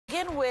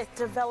begin with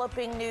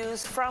developing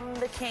news from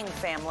the King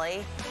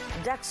family.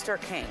 Dexter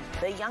King,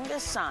 the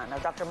youngest son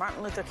of Dr.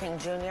 Martin Luther King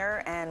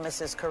Jr. and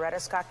Mrs. Coretta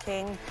Scott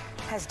King,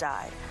 has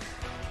died.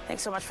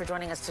 Thanks so much for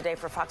joining us today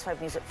for Fox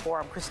 5 News at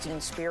 4. I'm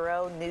Christine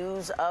Spiro.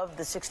 News of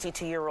the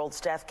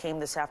 62-year-old's death came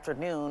this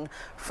afternoon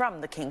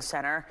from the King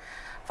Center.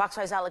 Fox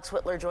 5's Alex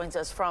Whitler joins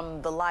us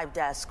from the live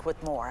desk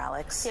with more.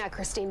 Alex. Yeah,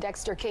 Christine,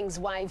 Dexter King's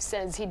wife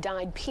says he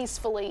died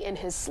peacefully in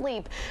his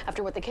sleep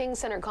after what the King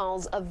Center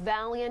calls a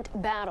valiant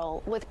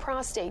battle with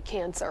prostate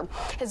cancer.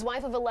 His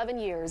wife of 11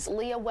 years,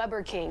 Leah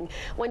Weber King,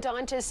 went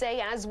on to say,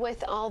 as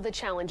with all the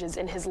challenges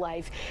in his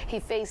life, he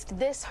faced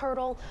this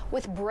hurdle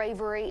with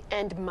bravery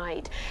and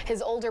might.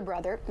 His older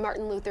brother,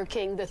 Martin Luther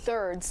King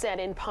III, said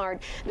in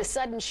part, "The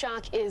sudden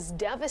shock is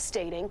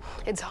devastating.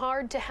 It's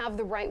hard to have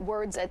the right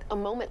words at a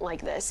moment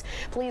like this.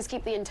 Please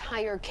keep the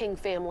entire King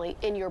family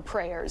in your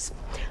prayers."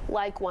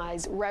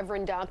 Likewise,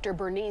 Reverend Dr.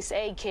 Bernice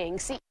A. King,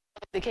 CEO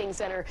of the King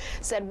Center,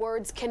 said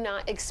words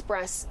cannot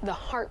express the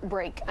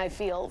heartbreak I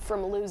feel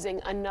from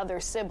losing another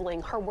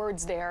sibling. Her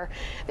words there.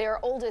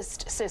 Their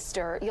oldest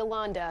sister,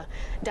 Yolanda,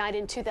 died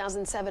in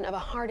 2007 of a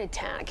heart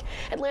attack.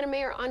 Atlanta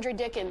Mayor Andre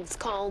Dickens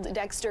called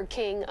Dexter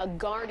King a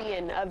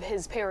guardian of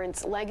his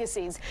parents'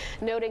 legacies,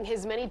 noting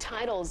his many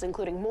titles,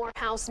 including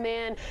Morehouse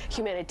Man,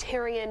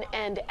 humanitarian,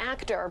 and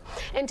actor.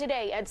 And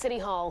today at City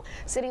Hall,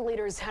 city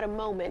leaders had a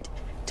moment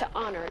to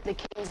honor the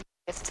King's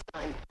youngest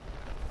son,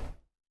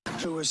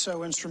 who was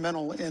so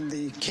instrumental in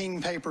the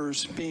King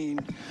papers being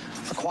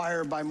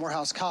acquired by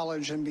Morehouse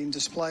College and being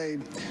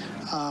displayed,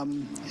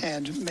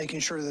 and making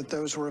sure that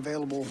those were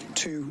available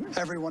to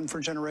everyone for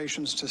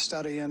generations to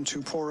study and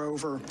to pore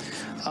over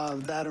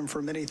that and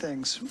for many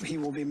things. He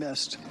will be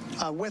missed.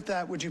 With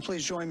that, would you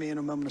please join me in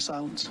a moment of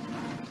silence?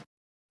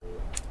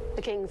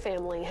 The King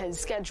family has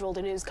scheduled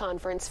a news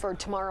conference for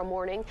tomorrow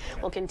morning.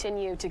 We'll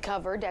continue to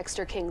cover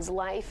Dexter King's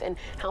life and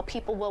how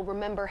people will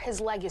remember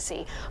his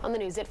legacy on the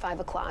news at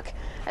 5 o'clock.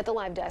 At the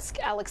live desk,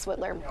 Alex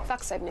Whitler,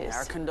 Fox 5 News.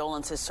 Our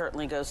condolences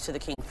certainly goes to the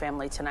King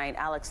family tonight.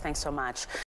 Alex, thanks so much.